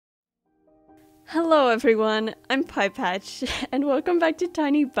Hello everyone, I'm Piepatch, and welcome back to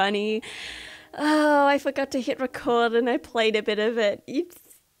Tiny Bunny. Oh, I forgot to hit record and I played a bit of it.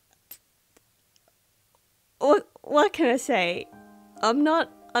 What can I say? I'm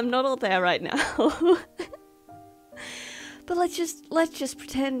not all there right now. But let's just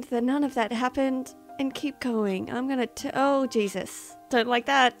pretend that none of that happened and keep going. I'm gonna oh Jesus. Don't like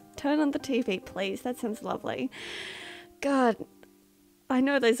that. Turn on the TV, please. That sounds lovely. God, I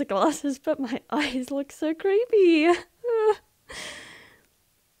know those are glasses, but my eyes look so creepy.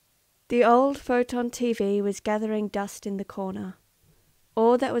 The old photon TV was gathering dust in the corner.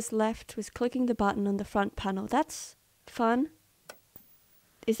 All that was left was clicking the button on the front panel. That's fun.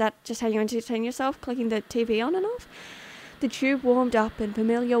 Is that just how you entertain yourself, clicking the TV on and off? The tube warmed up and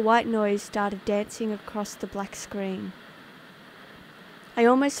familiar white noise started dancing across the black screen. I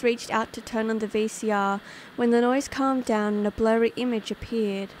almost reached out to turn on the VCR when the noise calmed down and a blurry image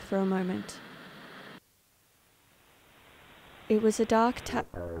appeared for a moment. It was a dark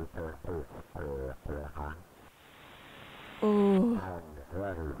Oh.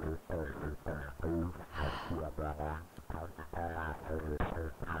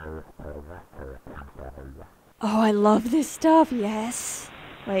 Oh, I love this stuff, yes.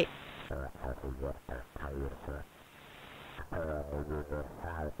 Wait.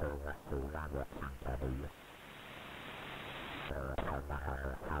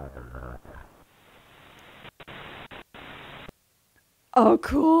 Oh,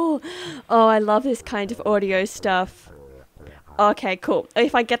 cool. Oh, I love this kind of audio stuff. Okay, cool.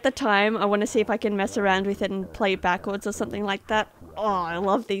 If I get the time, I want to see if I can mess around with it and play it backwards or something like that. Oh, I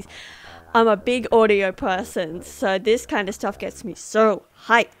love these. I'm a big audio person, so this kind of stuff gets me so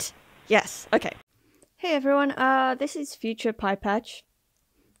hyped. Yes, okay. Hey everyone, this is future Piepatch.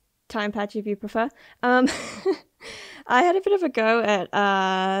 Time Patch if you prefer. I had a bit of a go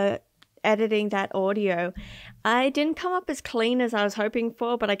at editing that audio. I didn't come up as clean as I was hoping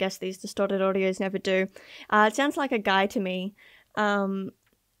for, but I guess these distorted audios never do. It sounds like a guy to me. And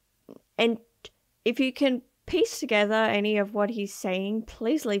if you can piece together any of what he's saying,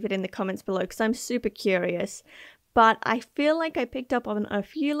 please leave it in the comments below because I'm super curious. But I feel like I picked up on a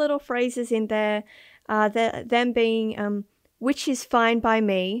few little phrases in there, them being, which is fine by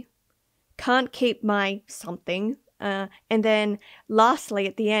me, can't keep my something, and then lastly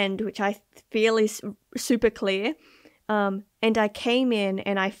at the end, which I feel is super clear, and I came in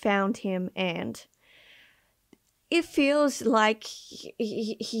and I found him, and it feels like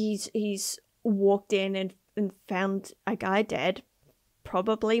he's walked in and found a guy dead,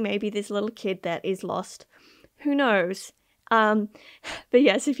 probably maybe this little kid that is lost, who knows. But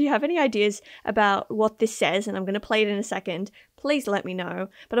yes, if you have any ideas about what this says, and I'm going to play it in a second, please let me know.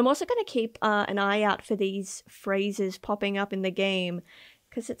 But I'm also going to keep an eye out for these phrases popping up in the game,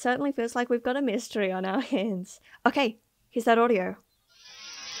 because it certainly feels like we've got a mystery on our hands. Okay, here's that audio.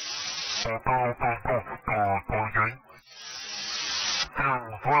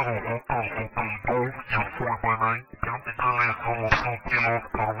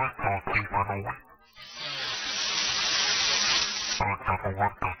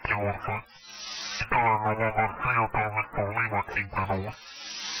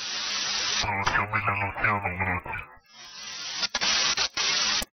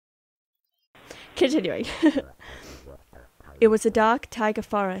 Continuing. It was a dark taiga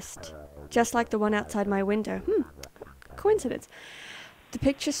forest, just like the one outside my window. Coincidence. The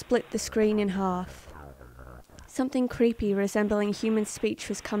picture split the screen in half. Something creepy resembling human speech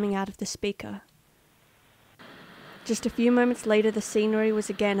was coming out of the speaker. Just a few moments later, the scenery was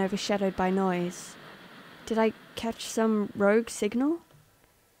again overshadowed by noise. Did I catch some rogue signal?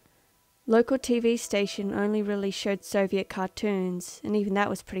 Local TV station only really showed Soviet cartoons, and even that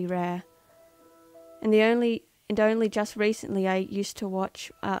was pretty rare. And only just recently I used to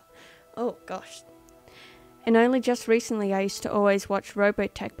watch, And only just recently I used to always watch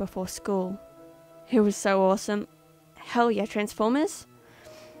Robotech before school. It was so awesome. Hell yeah, Transformers?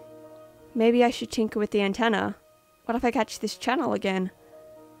 Maybe I should tinker with the antenna. What if I catch this channel again?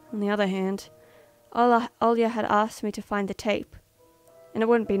 On the other hand, Olya had asked me to find the tape. And it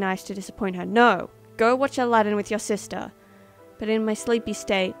wouldn't be nice to disappoint her. No, go watch Aladdin with your sister. But in my sleepy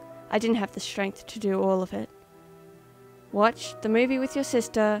state, I didn't have the strength to do all of it. Watch the movie with your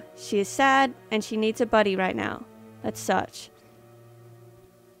sister. She is sad and she needs a buddy right now. That's such.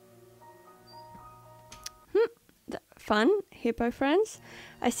 Fun, hippo friends.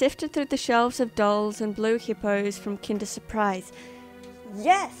 I sifted through the shelves of dolls and blue hippos from Kinder Surprise.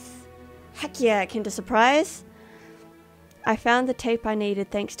 Yes! Heck yeah, Kinder Surprise! I found the tape I needed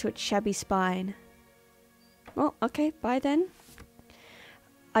thanks to its shabby spine. Well, okay, bye then.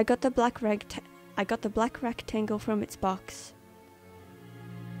 I got the black I got the black rectangle from its box.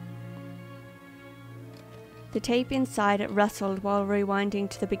 The tape inside it rustled while rewinding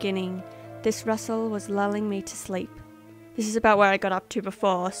to the beginning. This rustle was lulling me to sleep. This is about where I got up to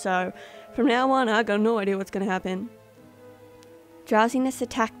before, so from now on I got no idea what's going to happen. Drowsiness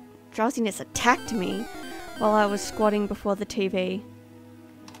attacked me while I was squatting before the TV.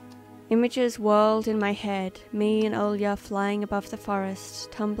 Images whirled in my head, me and Olya flying above the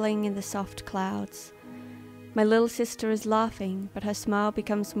forest, tumbling in the soft clouds. My little sister is laughing, but her smile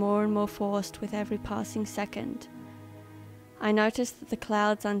becomes more and more forced with every passing second. I notice that the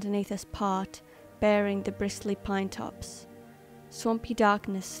clouds underneath us part, bearing the bristly pine tops. Swampy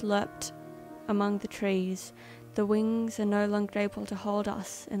darkness slurped among the trees. The wings are no longer able to hold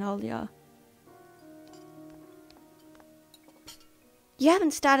us and Olya. You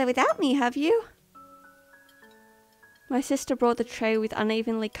haven't started without me, have you? My sister brought the tray with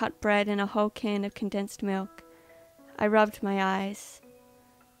unevenly cut bread and a whole can of condensed milk. I rubbed my eyes.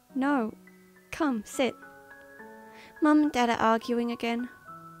 No, come, sit. Mum and Dad are arguing again.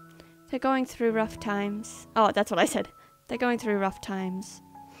 They're going through rough times. Oh, that's what I said. They're going through rough times.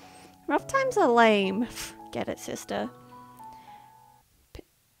 Rough times are lame. Get it, sister.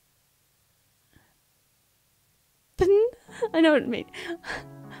 I know what I mean.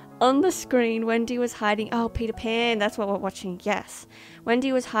 On the screen, Wendy was hiding... Oh, Peter Pan, that's what we're watching, yes.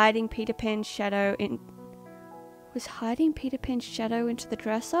 Wendy was hiding Peter Pan's shadow in... Was hiding Peter Pan's shadow into the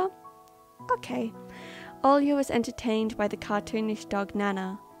dresser? Okay. Olya was entertained by the cartoonish dog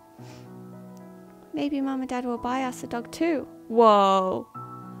Nana. Maybe Mum and Dad will buy us a dog too. Whoa.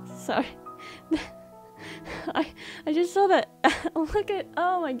 Sorry. I just saw that. Look at...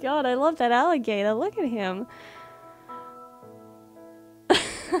 Oh my god, I love that alligator. Look at him.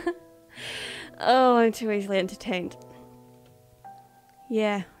 Oh, I'm too easily entertained.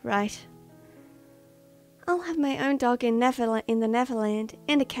 Yeah, right. I'll have my own dog in the Neverland,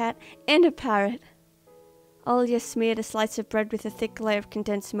 and a cat, and a parrot. Olya smeared a slice of bread with a thick layer of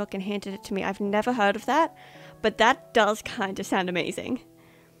condensed milk and handed it to me. I've never heard of that, but that does kind of sound amazing.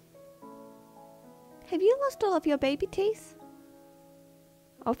 Have you lost all of your baby teeth?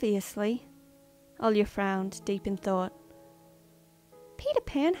 Obviously. Olya frowned, deep in thought. Peter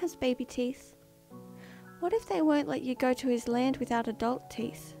Pan has baby teeth. What if they won't let you go to his land without adult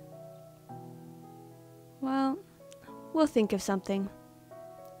teeth? Well, we'll think of something.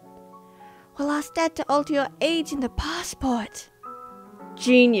 We'll ask Dad to alter your age in the passport.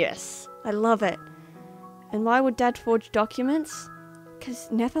 Genius. I love it. And why would Dad forge documents? 'Cause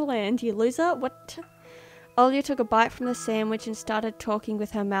Neverland, you loser. What? Olya took a bite from the sandwich and started talking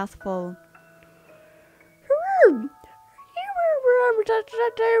with her mouth full.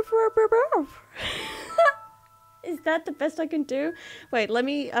 Is that the best I can do? Wait, let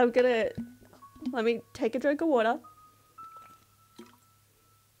me take a drink of water.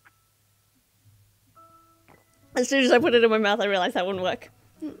 As soon as I put it in my mouth, I realized that wouldn't work.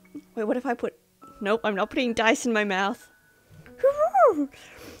 Wait, what if I put... Nope, I'm not putting dice in my mouth.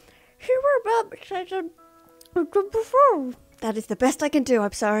 That is the best I can do,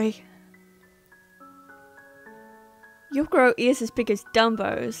 I'm sorry. You'll grow ears as big as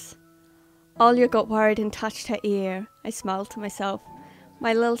Dumbo's. Olya got worried and touched her ear. I smiled to myself.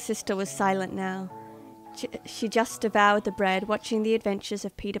 My little sister was silent now. She just devoured the bread, watching the adventures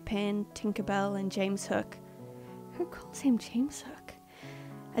of Peter Pan, Tinkerbell, and James Hook. Who calls him James Hook?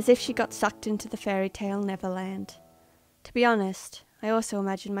 As if she got sucked into the fairy tale Neverland. To be honest, I also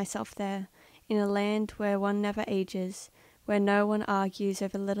imagined myself there, in a land where one never ages, where no one argues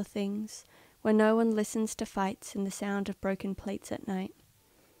over little things, where no one listens to fights and the sound of broken plates at night.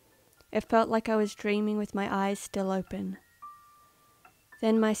 It felt like I was dreaming with my eyes still open.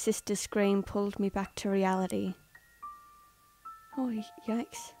 Then my sister's scream pulled me back to reality. Oh,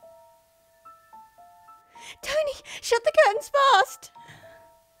 yikes. Tony, shut the curtains fast!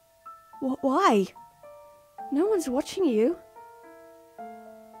 Why? No one's watching you.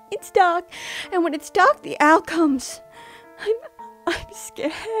 It's dark, and when it's dark, the owl comes. I'm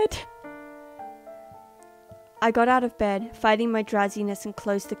scared. I got out of bed, fighting my drowsiness, and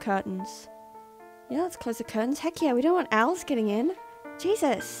closed the curtains. Yeah, let's close the curtains. Heck yeah, we don't want owls getting in.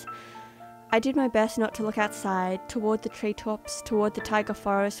 Jesus. I did my best not to look outside, toward the treetops, toward the tiger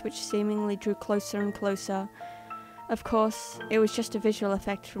forest, which seemingly drew closer and closer. Of course, it was just a visual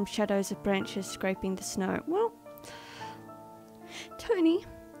effect from shadows of branches scraping the snow. Well, Tony,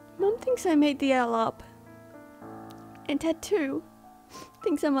 Mum thinks I made the owl up. And Dad too.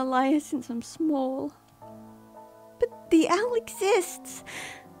 Thinks I'm a liar since I'm small. But the owl exists.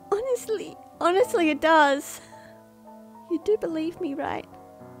 Honestly it does. You do believe me, right?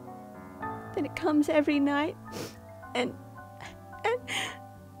 Then it comes every night. And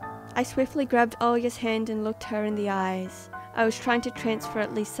I swiftly grabbed Olya's hand and looked her in the eyes. I was trying to transfer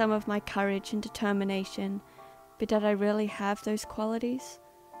at least some of my courage and determination. But did I really have those qualities?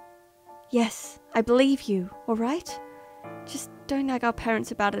 Yes, I believe you, alright? Just don't nag our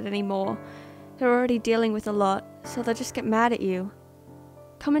parents about it anymore. They're already dealing with a lot, so they'll just get mad at you.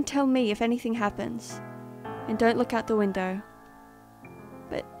 Come and tell me if anything happens. And don't look out the window.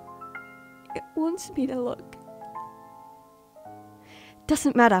 But it wants me to look.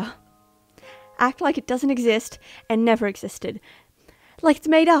 Doesn't matter. Act like it doesn't exist and never existed. Like it's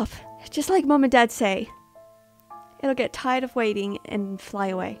made up, just like Mom and Dad say. It'll get tired of waiting and fly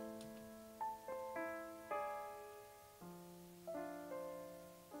away.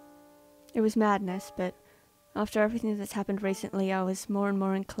 It was madness, but after everything that's happened recently, I was more and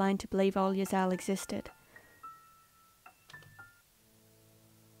more inclined to believe Olya's owl existed.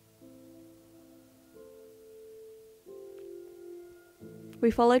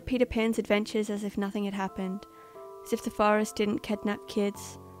 We followed Peter Pan's adventures as if nothing had happened, as if the forest didn't kidnap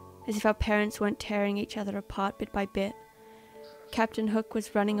kids, as if our parents weren't tearing each other apart bit by bit. Captain Hook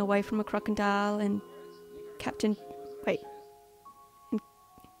was running away from a crocodile, and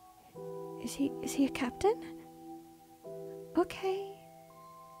Is he a captain? Okay.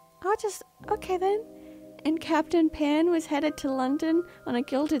 Okay then. And Captain Pan was headed to London on a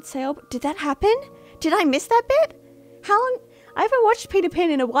gilded sailboat. Did that happen? Did I miss that bit? How long? I haven't watched Peter Pan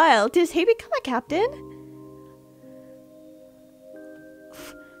in a while. Does he become a captain?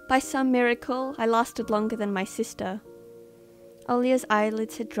 By some miracle, I lasted longer than my sister. Olya's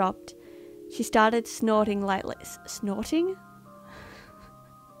eyelids had dropped. She started snorting lightly. Snorting?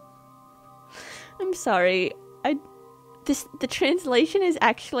 I'm sorry. The translation is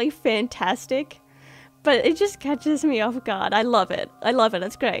actually fantastic, but it just catches me off guard. I love it.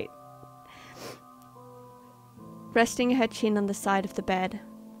 It's great. Resting her chin on the side of the bed,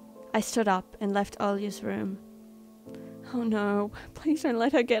 I stood up and left Olya's room. Oh no, please don't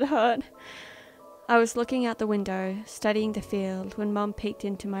let her get hurt. I was looking out the window, studying the field, when Mom peeked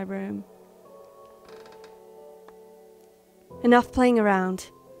into my room. Enough playing around.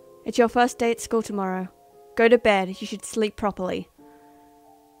 It's your first day at school tomorrow. Go to bed. You should sleep properly.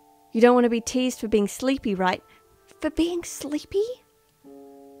 You don't want to be teased for being sleepy, right? For being sleepy?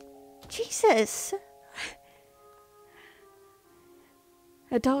 Jesus.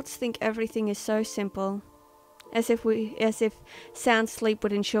 Adults think everything is so simple. As if sound sleep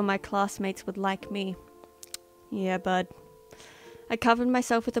would ensure my classmates would like me. Yeah, bud. I covered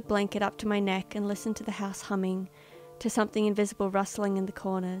myself with a blanket up to my neck and listened to the house humming, to something invisible rustling in the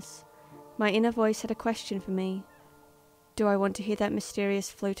corners. My inner voice had a question for me. Do I want to hear that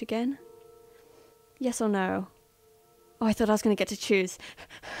mysterious flute again? Yes or no? Oh, I thought I was going to get to choose.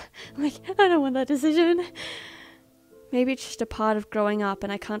 I don't want that decision. Maybe it's just a part of growing up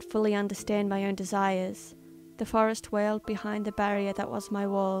and I can't fully understand my own desires. The forest wailed behind the barrier that was my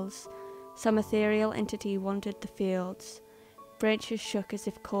walls. Some ethereal entity wandered the fields. Branches shook as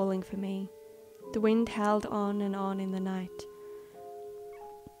if calling for me. The wind howled on and on in the night.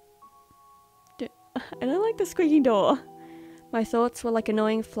 I don't like the squeaking door. My thoughts were like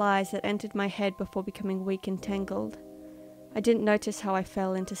annoying flies that entered my head before becoming weak and tangled. I didn't notice how I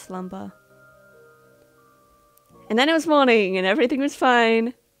fell into slumber. And then it was morning and everything was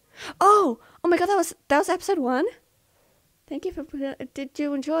fine. Oh my god, that was episode 1? Thank you for did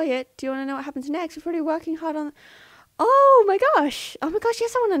you enjoy it? Do you want to know what happens next? We're already working hard on... Oh my gosh,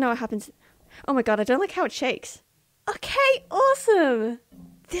 yes, I want to know what happens. Oh my god, I don't like how it shakes. Okay, awesome.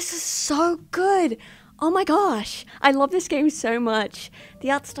 This is so good. Oh my gosh, I love this game so much.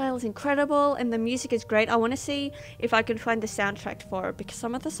 The art style is incredible and the music is great. I want to see if I can find the soundtrack for it because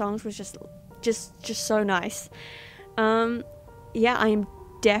some of the songs was just so nice. Yeah, I am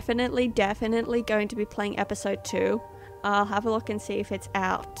definitely going to be playing episode 2. I'll have a look and see if it's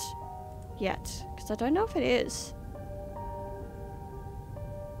out yet because I don't know if it is.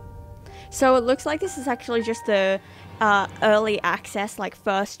 So it looks like this is actually just the early access, like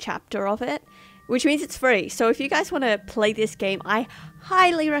first chapter of it, which means it's free. So if you guys want to play this game, I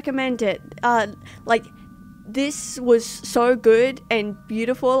highly recommend it. Like, this was so good and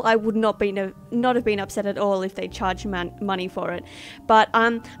beautiful. I would not have been upset at all if they charged money for it. But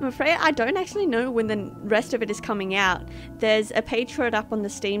I'm afraid I don't actually know when the rest of it is coming out. There's a page for it up on the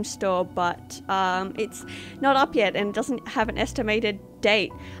Steam store, but it's not up yet and it doesn't have an estimated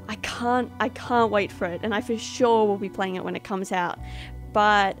date. I can't wait for it, and I for sure will be playing it when it comes out.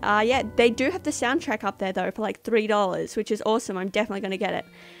 But yeah, they do have the soundtrack up there though for like $3, which is awesome. I'm definitely going to get it.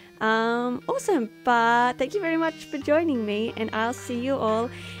 Awesome. But thank you very much for joining me, and I'll see you all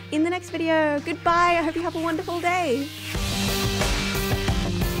in the next video. Goodbye. I hope you have a wonderful day.